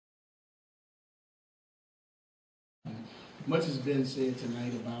Much has been said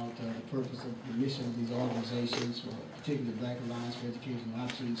tonight about the purpose of the mission of these organizations, particularly Black Alliance for Educational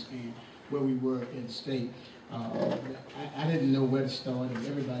Options, and where we were in the state. I didn't know where to start, and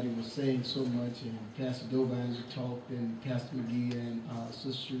everybody was saying so much, and Pastor Dobines talked, and Pastor McGee, and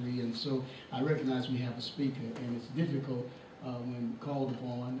Sister Cherie, and so I recognize we have a speaker, and it's difficult when called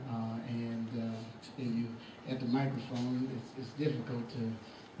upon, and you at the microphone, it's difficult to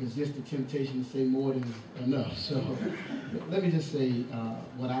resist the temptation to say more than enough. So let me just say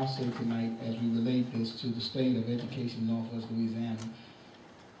what I'll say tonight as we relate this to the state of education in Northwest Louisiana.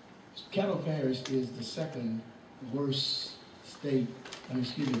 Caddo Parish is the second worst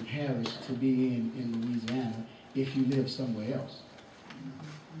parish to be in Louisiana if you live somewhere else.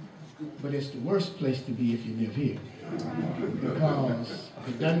 But it's the worst place to be if you live here. Because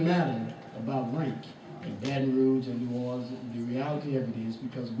it doesn't matter about rank in Baton Rouge and New Orleans. The reality of it is,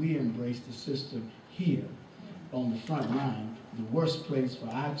 because we embrace the system here on the front line, the worst place for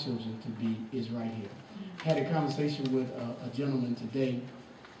our children to be is right here. I had a conversation with a gentleman today,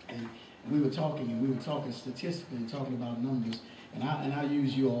 and we were talking statistically and talking about numbers, and I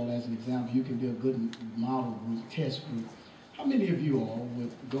use you all as an example. You can be a good model group, test group. How many of you all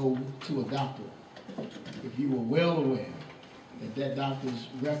would go to a doctor if you were well aware that that doctor's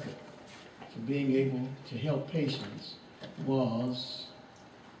record for being able to help patients was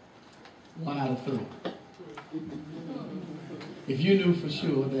 1 out of 3? If you knew for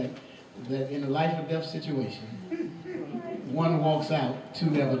sure that in a life or death situation, 1 walks out,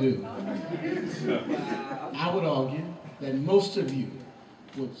 2 never do. I would argue that most of you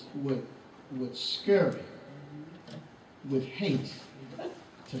would scurry with haste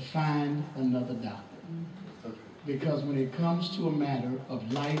to find another doctor. Because when it comes to a matter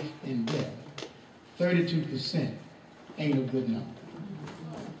of life and death, 32% ain't a good number.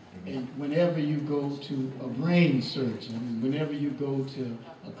 And whenever you go to a brain surgeon, whenever you go to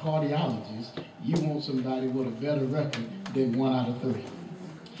a cardiologist, you want somebody with a better record than 1 out of 3.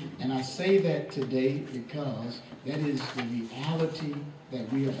 And I say that today because that is the reality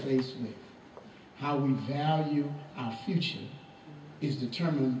that we are faced with. How we value our future is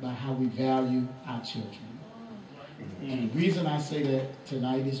determined by how we value our children. And the reason I say that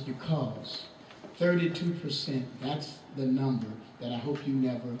tonight is because 32%, that's the number that I hope you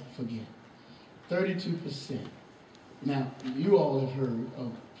never forget. 32%. Now, you all have heard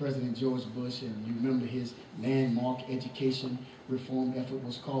of President George Bush, and you remember his landmark education reform effort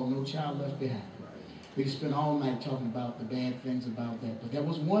was called No Child Left Behind. We could spend all night talking about the bad things about that, but there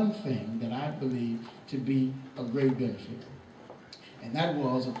was one thing that I believe to be a great benefit. And that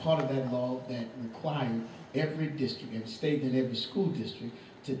was a part of that law that required every district, every state, and every school district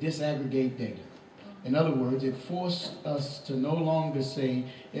to disaggregate data. In other words, it forced us to no longer say,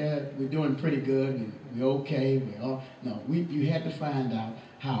 yeah, we're doing pretty good, we're okay, no, you had to find out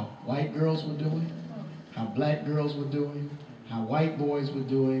how white girls were doing, how black girls were doing, how white boys were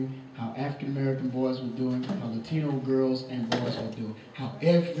doing, how African-American boys were doing, how Latino girls and boys were doing, how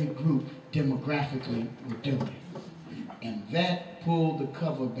every group demographically were doing. And that pulled the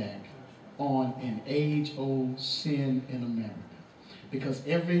cover back on an age-old sin in America. Because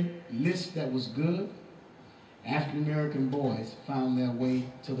every list that was good, African-American boys found their way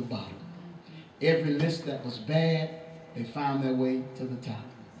to the bottom. Every list that was bad, they found their way to the top.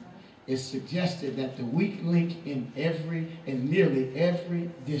 It suggested that the weak link in nearly every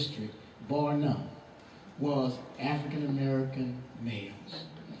district, bar none, was African-American males.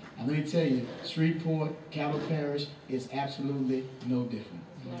 And let me tell you, Shreveport, Caddo Parish is absolutely no different.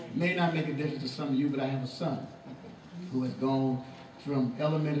 It may not make a difference to some of you, but I have a son who has gone from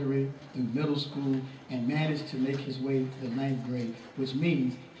elementary through middle school and managed to make his way to the 9th grade, which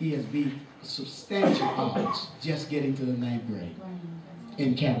means he has beat substantial odds just getting to the 9th grade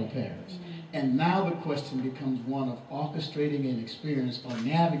in Caddo Parish. And now the question becomes one of orchestrating an experience or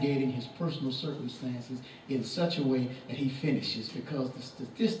navigating his personal circumstances in such a way that he finishes, because the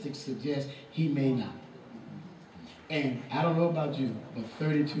statistics suggest he may not. And I don't know about you, but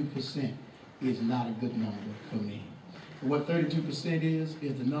 32% is not a good number for me. And what 32% is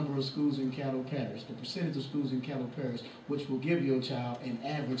the number of schools in Caddo Parish, the percentage of schools in Caddo Parish, which will give your child an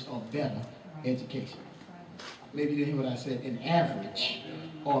average or better education. Maybe you didn't hear what I said, an average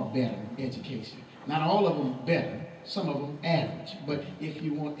or better education. Not all of them better, some of them average. But if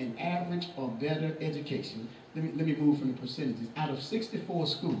you want an average or better education, let me move from the percentages. Out of 64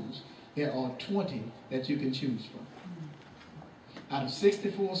 schools, there are 20 that you can choose from. Out of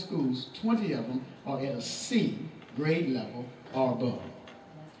 64 schools, 20 of them are at a C grade level or above.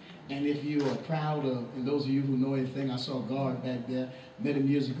 And if you are proud of, and those of you who know anything, I saw Guard back there, met him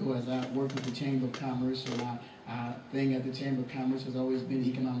years ago as I worked with the Chamber of Commerce, and our thing at the Chamber of Commerce has always been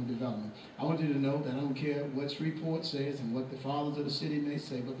economic development. I want you to know that I don't care what Shreveport says and what the fathers of the city may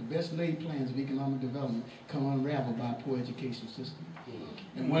say, but the best laid plans of economic development come unraveled by a poor education system.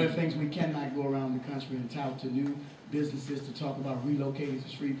 And one of the things we cannot go around the country and tout to new businesses to talk about relocating to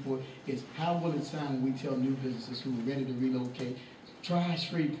Shreveport is how will it sound when we tell new businesses who are ready to relocate, try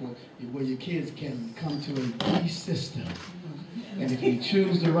Shreveport, where your kids can come to a B system. And if you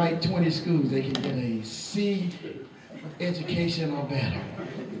choose the right 20 schools, they can get a C education or better.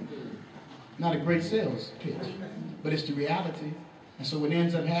 Not a great sales pitch, but it's the reality. And so what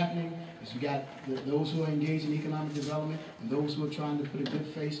ends up happening is you got those who are engaged in economic development and those who are trying to put a good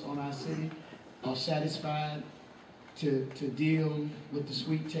face on our city are satisfied to deal with the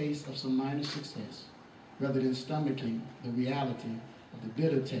sweet taste of some minor success rather than stomaching the reality of the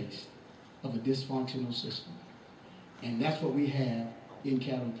bitter taste of a dysfunctional system. And that's what we have in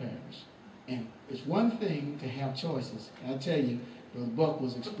Cattle Parish. And it's one thing to have choices. And I tell you, Brother Buck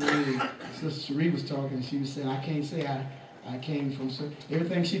was explaining, Sister Cherie was talking, and she was saying, I can't say I came from,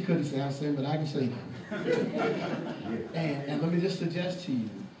 everything she couldn't say, I was saying, but I can say that. And let me just suggest to you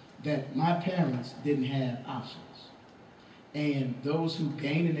that my parents didn't have options. And those who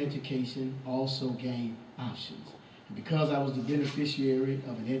gain an education also gain options. And because I was the beneficiary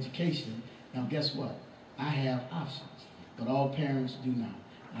of an education, now guess what? I have options, but all parents do not.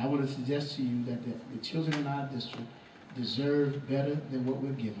 And I want to suggest to you that the children in our district deserve better than what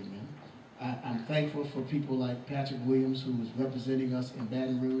we're giving them. I'm thankful for people like Patrick Williams, who is representing us in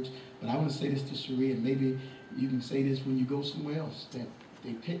Baton Rouge, but I want to say this to Cherie, and maybe you can say this when you go somewhere else, that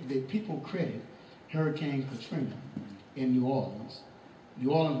people credit Hurricane Katrina in New Orleans.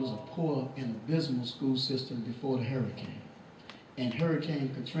 New Orleans was a poor and abysmal school system before the hurricane. And Hurricane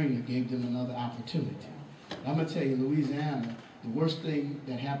Katrina gave them another opportunity. I'm going to tell you, Louisiana, the worst thing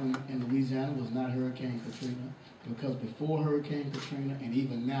that happened in Louisiana was not Hurricane Katrina, because before Hurricane Katrina, and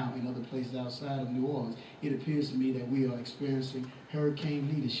even now in other places outside of New Orleans, it appears to me that we are experiencing hurricane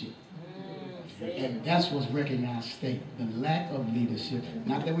leadership. And that's what's recognized state, the lack of leadership.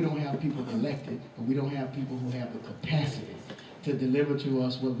 Not that we don't have people elected, but we don't have people who have the capacity to deliver to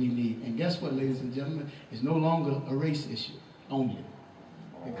us what we need. And guess what, ladies and gentlemen? It's no longer a race issue only.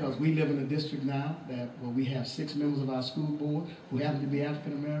 Because we live in a district now where we have 6 members of our school board who happen to be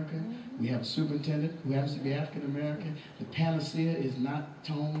African American. We have a superintendent who happens to be African American. The panacea is not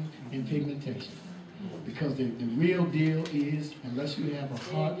tone and pigmentation. Because the real deal is, unless you have a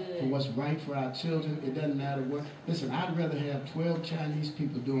heart for what's right for our children, it doesn't matter what. Listen, I'd rather have 12 Chinese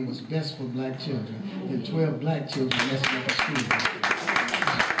people doing what's best for black children than 12 black children messing up a school.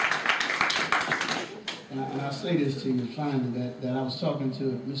 And I'll say this to you finally, that I was talking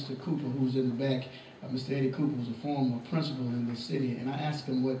to Mr. Cooper, who's in the back. Mr. Eddie Cooper was a former principal in this city, and I asked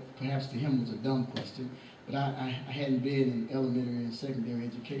him what perhaps to him was a dumb question, but I hadn't been in elementary and secondary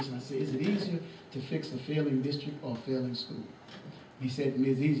education. I said, is it easier to fix a failing district or a failing school? He said to me,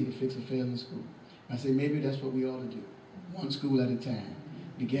 it's easier to fix a failing school. I said, maybe that's what we ought to do, one school at a time.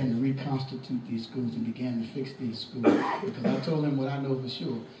 Began to reconstitute these schools and began to fix these schools. Because I told him what I know for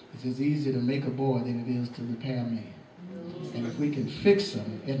sure. It's easier to make a boy than it is to repair a man. And if we can fix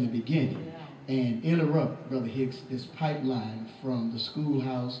them in the beginning and interrupt, Brother Hicks, this pipeline from the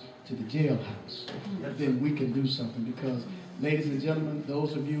schoolhouse to the jailhouse, then we can do something. Because, ladies and gentlemen,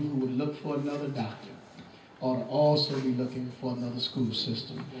 those of you who would look for another doctor ought to also be looking for another school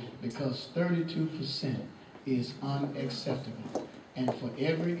system. Because 32% is unacceptable. And for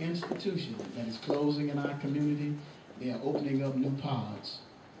every institution that is closing in our community, they are opening up new pods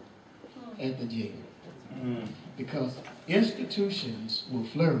at the jail. Because institutions will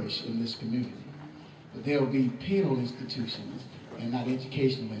flourish in this community, but there will be penal institutions and not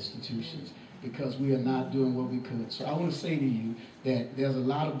educational institutions, because we are not doing what we could. So I want to say to you that there's a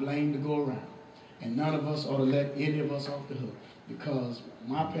lot of blame to go around, and none of us ought to let any of us off the hook, because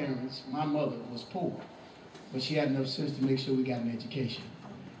my mother was poor, but she had enough sense to make sure we got an education.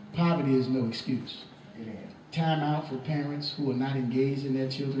 Poverty is no excuse. Time out for parents who are not engaged in their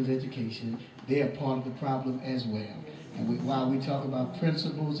children's education. They are part of the problem as well. And while we talk about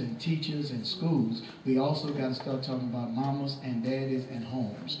principals and teachers and schools, we also got to start talking about mamas and daddies and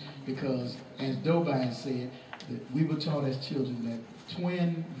homes. Because as Dobai said, that we were taught as children that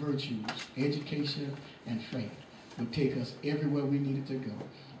twin virtues, education and faith, would take us everywhere we needed to go.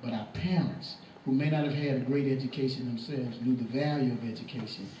 But our parents, who may not have had a great education themselves, knew the value of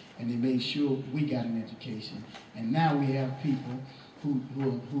education, and they made sure we got an education. And now we have people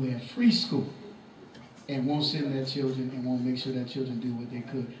who have free school, and won't send their children and won't make sure their children do what they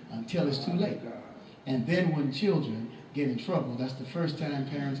could until it's too late. And then when children get in trouble, that's the first time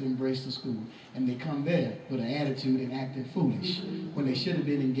parents embrace the school. And they come there with an attitude and acting foolish when they should have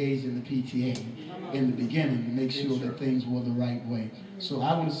been engaged in the PTA in the beginning to make sure that things were the right way. So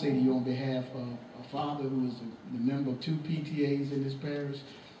I want to say to you on behalf of a father who is the member of 2 PTAs in this parish,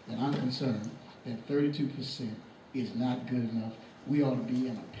 that I'm concerned that 32% is not good enough. We ought to be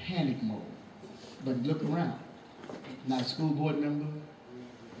in a panic mode. But look around. Not a school board member,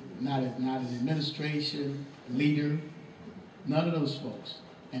 not an administration leader, none of those folks.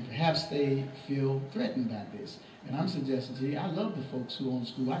 And perhaps they feel threatened by this. And I'm suggesting to you, I love the folks who own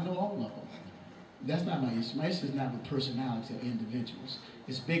school. I know all of them. That's not my issue. My issue is not the personality of individuals.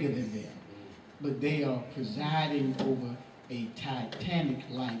 It's bigger than them. But they are presiding over a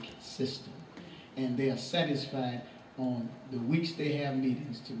Titanic-like system. And they are satisfied on the weeks they have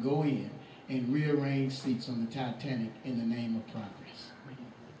meetings to go in and rearrange seats on the Titanic in the name of progress.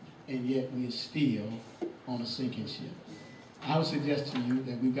 And yet we are still on a sinking ship. I would suggest to you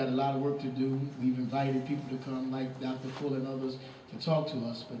that we've got a lot of work to do. We've invited people to come like Dr. Fuller and others to talk to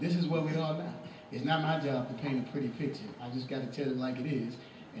us, but this is where we are now. It's not my job to paint a pretty picture. I just got to tell it like it is.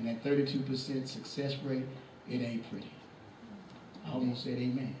 And that 32% success rate, it ain't pretty. I almost said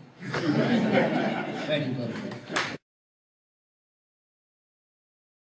amen. Thank you, brother.